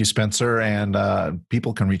 Thank you, Spencer. And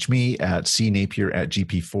people can reach me at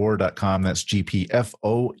cnapier@gp4.com. That's GPFOUR.com,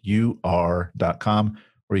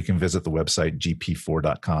 or you can visit the website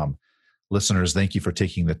gp4.com. Listeners, thank you for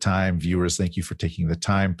taking the time. Viewers, thank you for taking the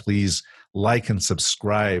time. Please like and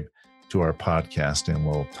subscribe to our podcast, and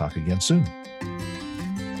we'll talk again soon.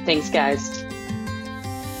 Thanks, guys.